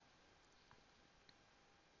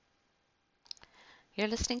You're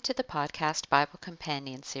listening to the podcast Bible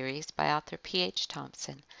Companion series by author P.H.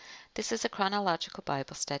 Thompson. This is a chronological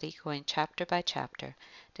Bible study going chapter by chapter,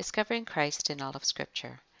 discovering Christ in all of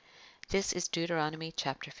Scripture. This is Deuteronomy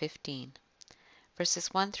Chapter 15, verses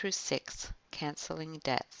 1 through 6, Canceling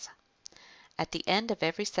Debts. At the end of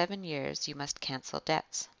every 7 years you must cancel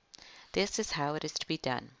debts. This is how it is to be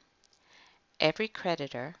done. Every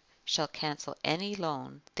creditor shall cancel any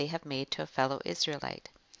loan they have made to a fellow Israelite.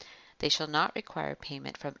 They shall not require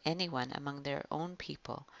payment from anyone among their own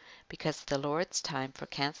people, because the Lord's time for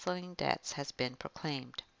canceling debts has been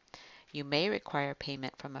proclaimed. You may require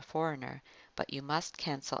payment from a foreigner, but you must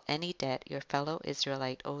cancel any debt your fellow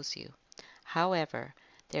Israelite owes you. However,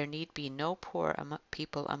 there need be no poor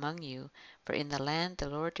people among you, for in the land the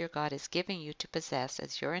Lord your God is giving you to possess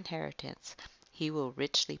as your inheritance, He will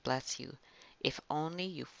richly bless you, if only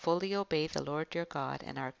you fully obey the Lord your God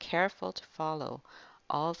and are careful to follow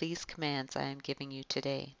all these commands I am giving you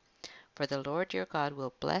today. For the Lord your God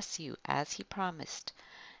will bless you as He promised,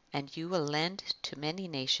 and you will lend to many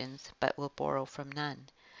nations, but will borrow from none.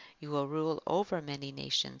 You will rule over many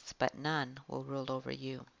nations, but none will rule over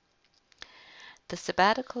you. The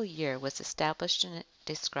sabbatical year was established and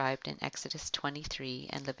described in Exodus 23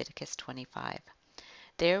 and Leviticus 25.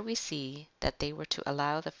 There we see that they were to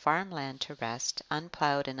allow the farmland to rest,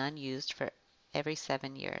 unplowed and unused for every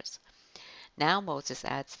 7 years. Now Moses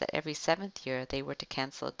adds that every 7th year they were to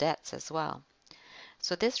cancel debts as well.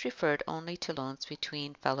 So this referred only to loans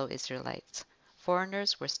between fellow Israelites.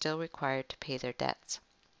 Foreigners were still required to pay their debts.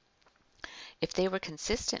 If they were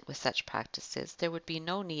consistent with such practices, there would be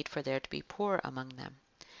no need for there to be poor among them.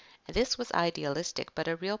 And this was idealistic, but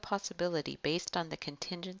a real possibility based on the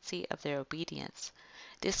contingency of their obedience.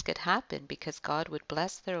 This could happen because God would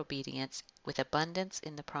bless their obedience with abundance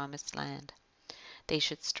in the promised land. They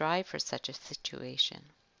should strive for such a situation.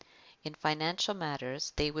 In financial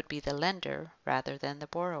matters, they would be the lender rather than the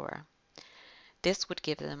borrower. This would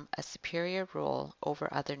give them a superior role over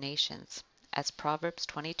other nations. As Proverbs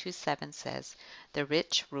 22:7 says, the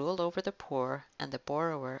rich rule over the poor, and the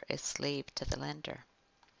borrower is slave to the lender.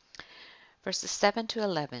 Verses 7 to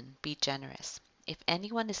 11, be generous. If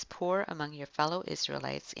anyone is poor among your fellow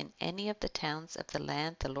Israelites in any of the towns of the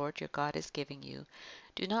land the Lord your God is giving you,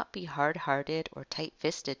 do not be hard-hearted or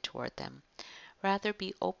tight-fisted toward them. Rather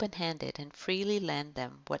be open-handed and freely lend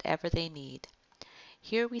them whatever they need.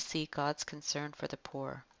 Here we see God's concern for the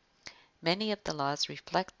poor. Many of the laws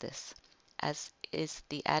reflect this, as is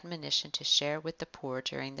the admonition to share with the poor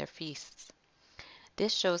during their feasts.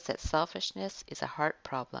 This shows that selfishness is a heart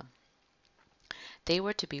problem. They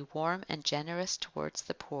were to be warm and generous towards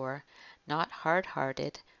the poor, not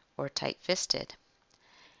hard-hearted or tight-fisted.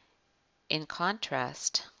 In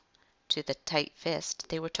contrast to the tight fist,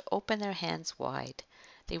 they were to open their hands wide.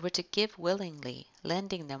 They were to give willingly,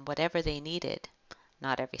 lending them whatever they needed,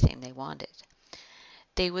 not everything they wanted.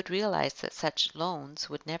 They would realize that such loans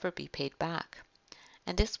would never be paid back,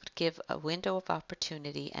 and this would give a window of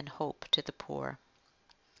opportunity and hope to the poor.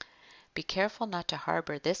 Be careful not to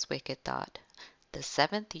harbor this wicked thought. The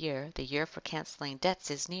 7th year, the year for canceling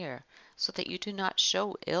debts, is near, so that you do not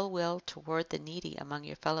show ill will toward the needy among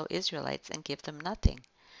your fellow Israelites and give them nothing.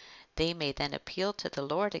 They may then appeal to the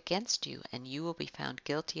Lord against you, and you will be found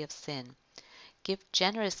guilty of sin. Give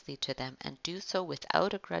generously to them, and do so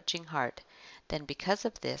without a grudging heart. Then because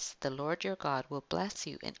of this, the Lord your God will bless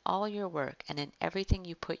you in all your work and in everything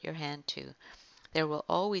you put your hand to. There will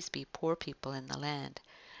always be poor people in the land.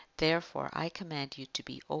 Therefore I command you to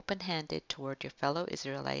be open-handed toward your fellow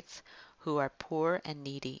Israelites who are poor and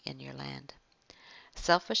needy in your land.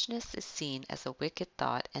 Selfishness is seen as a wicked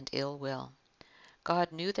thought and ill will.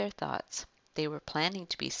 God knew their thoughts. They were planning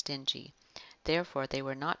to be stingy. Therefore they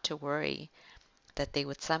were not to worry that they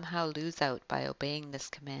would somehow lose out by obeying this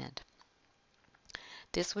command.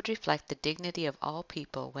 This would reflect the dignity of all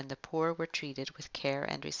people when the poor were treated with care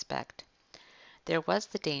and respect. There was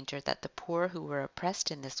the danger that the poor who were oppressed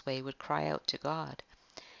in this way would cry out to God.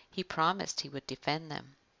 He promised He would defend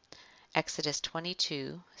them. Exodus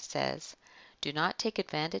 22 says, "Do not take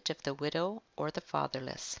advantage of the widow or the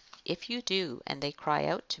fatherless. If you do, and they cry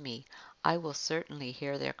out to me, I will certainly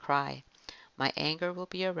hear their cry. My anger will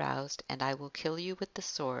be aroused, and I will kill you with the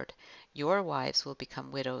sword. Your wives will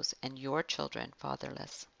become widows, and your children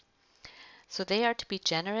fatherless." So they are to be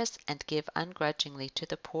generous and give ungrudgingly to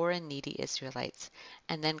the poor and needy Israelites,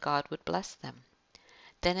 and then God would bless them.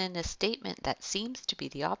 Then in a statement that seems to be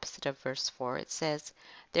the opposite of verse 4, it says,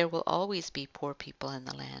 "There will always be poor people in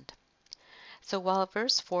the land." So while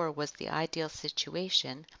verse 4 was the ideal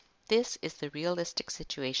situation, this is the realistic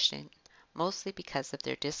situation, mostly because of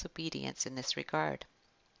their disobedience in this regard.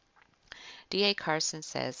 D.A. Carson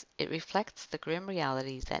says, it reflects the grim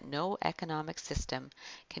reality that no economic system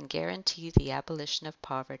can guarantee the abolition of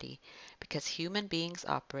poverty because human beings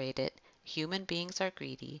operate it, human beings are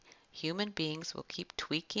greedy, human beings will keep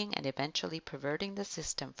tweaking and eventually perverting the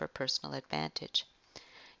system for personal advantage.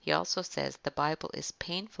 He also says the Bible is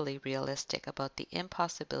painfully realistic about the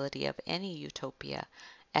impossibility of any utopia,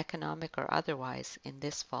 economic or otherwise, in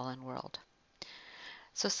this fallen world.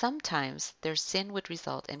 So sometimes their sin would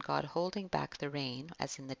result in God holding back the rain,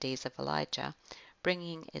 as in the days of Elijah,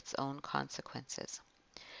 bringing its own consequences.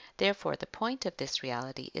 Therefore, the point of this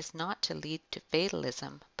reality is not to lead to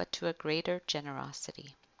fatalism, but to a greater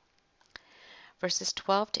generosity. Verses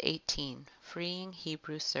 12 to 18, freeing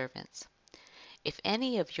Hebrew servants. If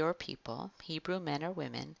any of your people, Hebrew men or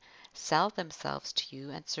women, sell themselves to you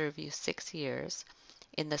and serve you 6 years,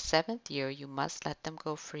 in the 7th year you must let them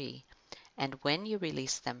go free. And when you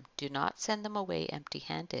release them, do not send them away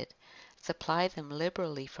empty-handed. Supply them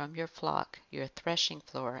liberally from your flock, your threshing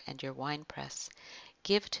floor, and your winepress.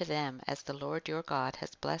 Give to them as the Lord your God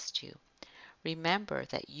has blessed you. Remember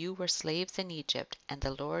that you were slaves in Egypt, and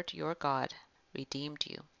the Lord your God redeemed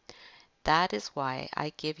you. That is why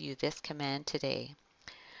I give you this command today.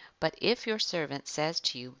 But if your servant says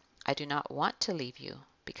to you, I do not want to leave you,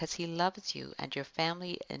 because he loves you and your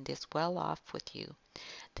family and is well off with you,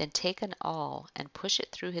 then take an awl and push it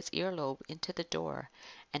through his earlobe into the door,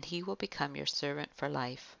 and he will become your servant for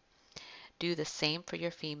life. Do the same for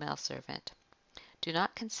your female servant. Do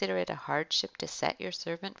not consider it a hardship to set your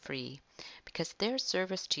servant free, because their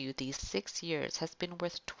service to you these 6 years has been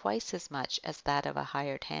worth twice as much as that of a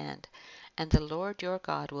hired hand, and the Lord your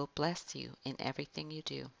God will bless you in everything you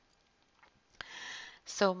do.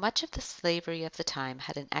 So much of the slavery of the time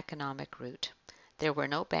had an economic root. There were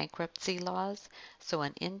no bankruptcy laws, so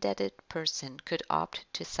an indebted person could opt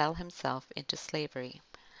to sell himself into slavery.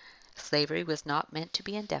 Slavery was not meant to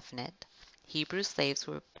be indefinite. Hebrew slaves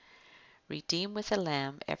were redeemed with a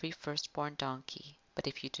lamb every firstborn donkey, but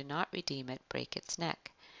if you do not redeem it, break its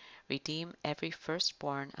neck. Redeem every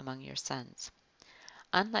firstborn among your sons.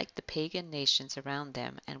 Unlike the pagan nations around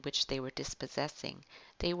them and which they were dispossessing,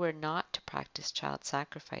 they were not to practice child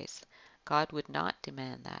sacrifice. God would not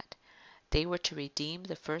demand that. They were to redeem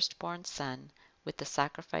the firstborn son with the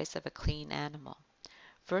sacrifice of a clean animal.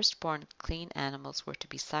 Firstborn clean animals were to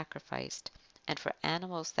be sacrificed, and for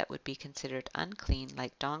animals that would be considered unclean,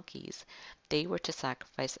 like donkeys, they were to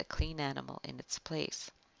sacrifice a clean animal in its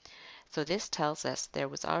place. So this tells us there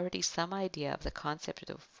was already some idea of the concept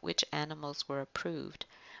of which animals were approved,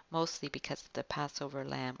 mostly because of the Passover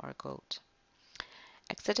lamb or goat.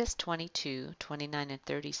 Exodus 22:29 and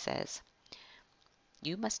 30 says,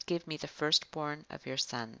 You must give me the firstborn of your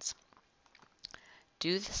sons.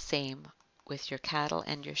 Do the same with your cattle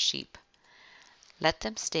and your sheep. Let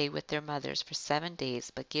them stay with their mothers for 7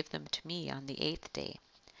 days, but give them to me on the 8th day.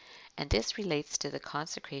 And this relates to the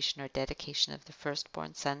consecration or dedication of the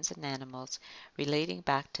firstborn sons and animals, relating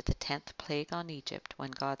back to the 10th plague on Egypt,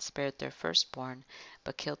 when God spared their firstborn,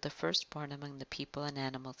 but killed the firstborn among the people and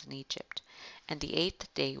animals in Egypt. And the 8th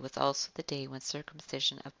day was also the day when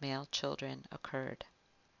circumcision of male children occurred.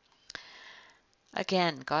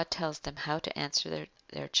 Again, God tells them how to answer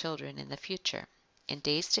their children in the future. In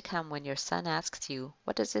days to come, when your son asks you,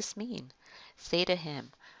 What does this mean? Say to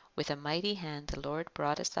him, With a mighty hand the Lord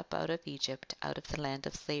brought us up out of Egypt, out of the land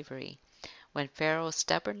of slavery. When Pharaoh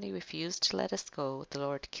stubbornly refused to let us go, the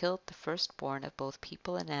Lord killed the firstborn of both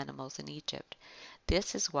people and animals in Egypt.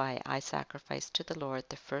 This is why I sacrifice to the Lord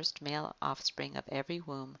the first male offspring of every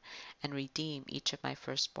womb, and redeem each of my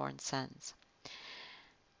firstborn sons.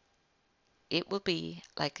 It will be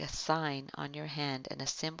like a sign on your hand and a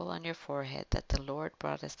symbol on your forehead that the Lord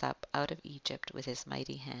brought us up out of Egypt with his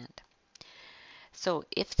mighty hand. So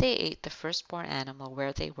if they ate the firstborn animal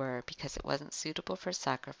where they were because it wasn't suitable for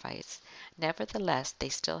sacrifice, nevertheless they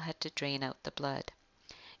still had to drain out the blood.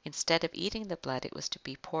 Instead of eating the blood, it was to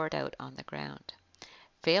be poured out on the ground.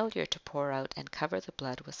 Failure to pour out and cover the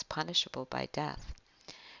blood was punishable by death.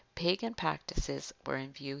 Pagan practices were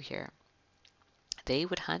in view here. They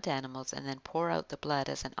would hunt animals and then pour out the blood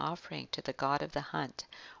as an offering to the god of the hunt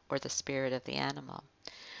or the spirit of the animal.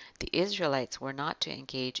 The Israelites were not to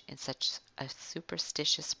engage in such a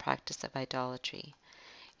superstitious practice of idolatry.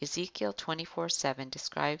 Ezekiel 24:7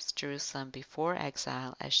 describes Jerusalem before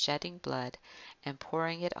exile as shedding blood and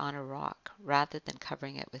pouring it on a rock rather than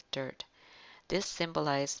covering it with dirt. This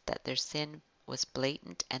symbolized that their sin was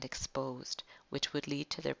blatant and exposed, which would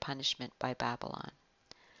lead to their punishment by Babylon.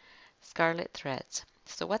 Scarlet Threads.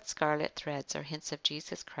 So what scarlet threads or hints of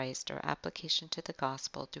Jesus Christ or application to the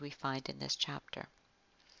gospel do we find in this chapter?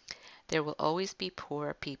 There will always be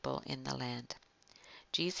poor people in the land.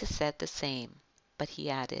 Jesus said the same, but he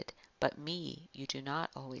added, "But me you do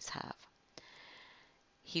not always have."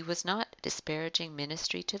 He was not disparaging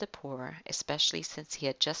ministry to the poor, especially since he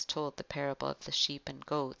had just told the parable of the sheep and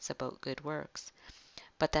goats about good works,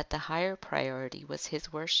 but that the higher priority was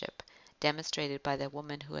his worship, demonstrated by the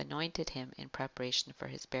woman who anointed him in preparation for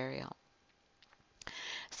his burial.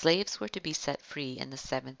 Slaves were to be set free in the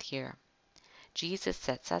 7th year. Jesus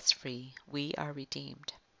sets us free. We are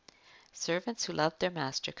redeemed. Servants who loved their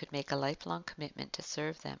master could make a lifelong commitment to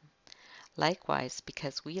serve them. Likewise,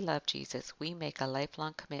 because we love Jesus, we make a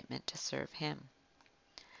lifelong commitment to serve him.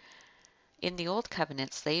 In the Old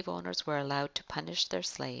Covenant, slave owners were allowed to punish their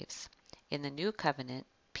slaves. In the New Covenant,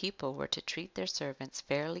 people were to treat their servants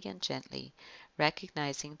fairly and gently,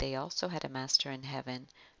 recognizing they also had a master in heaven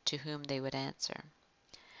to whom they would answer.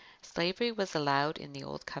 Slavery was allowed in the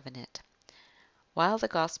Old Covenant. While the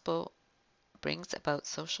gospel brings about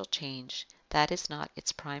social change, that is not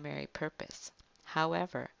its primary purpose.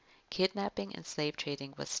 However, kidnapping and slave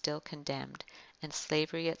trading was still condemned, and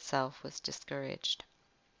slavery itself was discouraged.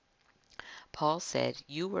 Paul said,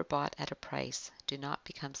 "You were bought at a price. Do not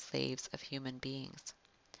become slaves of human beings."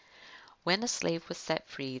 When a slave was set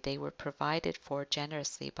free, they were provided for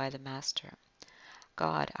generously by the master.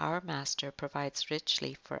 God, our master, provides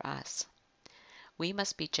richly for us. We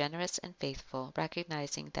must be generous and faithful,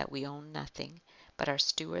 recognizing that we own nothing, but are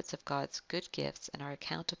stewards of God's good gifts and are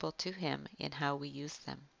accountable to him in how we use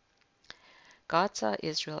them. God saw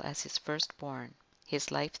Israel as his firstborn,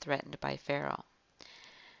 his life threatened by Pharaoh.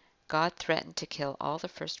 God threatened to kill all the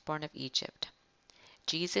firstborn of Egypt.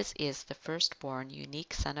 Jesus is the firstborn,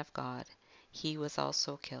 unique Son of God. He was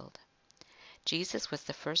also killed. Jesus was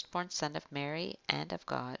the firstborn son of Mary and of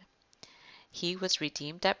God. He was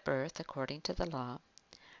redeemed at birth according to the law.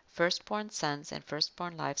 Firstborn sons and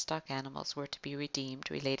firstborn livestock animals were to be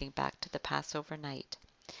redeemed, relating back to the Passover night.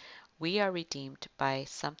 We are redeemed by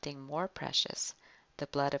something more precious, the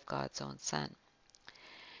blood of God's own Son.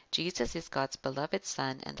 Jesus is God's beloved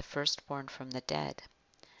Son and the firstborn from the dead.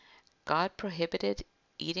 God prohibited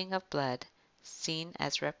eating of blood, seen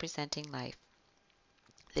as representing life.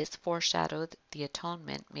 This foreshadowed the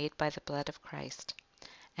atonement made by the blood of Christ,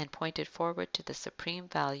 and pointed forward to the supreme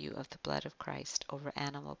value of the blood of Christ over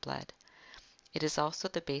animal blood. It is also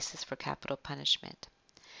the basis for capital punishment.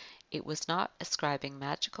 It was not ascribing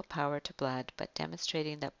magical power to blood, but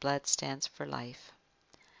demonstrating that blood stands for life.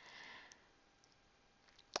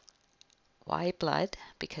 Why blood?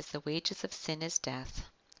 Because the wages of sin is death.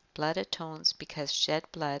 Blood atones because shed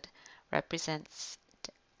blood represents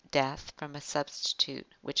death from a substitute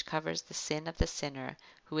which covers the sin of the sinner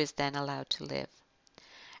who is then allowed to live.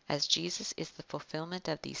 As Jesus is the fulfillment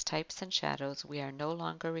of these types and shadows, we are no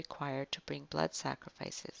longer required to bring blood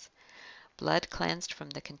sacrifices. Blood cleansed from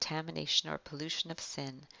the contamination or pollution of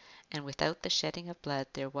sin, and without the shedding of blood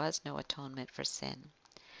there was no atonement for sin.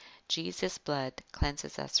 Jesus' blood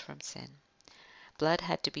cleanses us from sin. Blood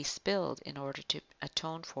had to be spilled in order to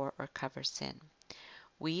atone for or cover sin.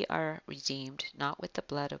 We are redeemed not with the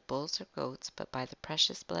blood of bulls or goats, but by the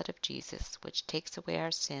precious blood of Jesus, which takes away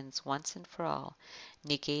our sins once and for all,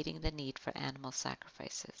 negating the need for animal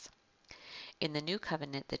sacrifices. In the New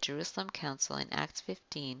Covenant, the Jerusalem Council in Acts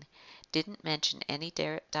 15 didn't mention any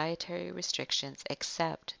dietary restrictions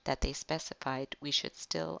except that they specified we should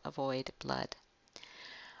still avoid blood.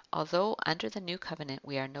 Although under the New Covenant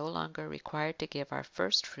we are no longer required to give our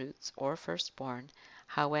first fruits or firstborn,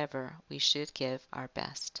 however, we should give our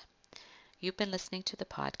best. You've been listening to the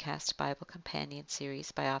podcast Bible Companion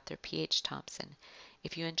series by author P.H. Thompson.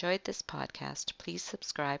 If you enjoyed this podcast, please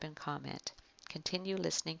subscribe and comment. Continue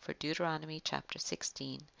listening for Deuteronomy Chapter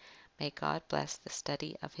 16. May God bless the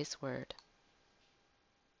study of His Word.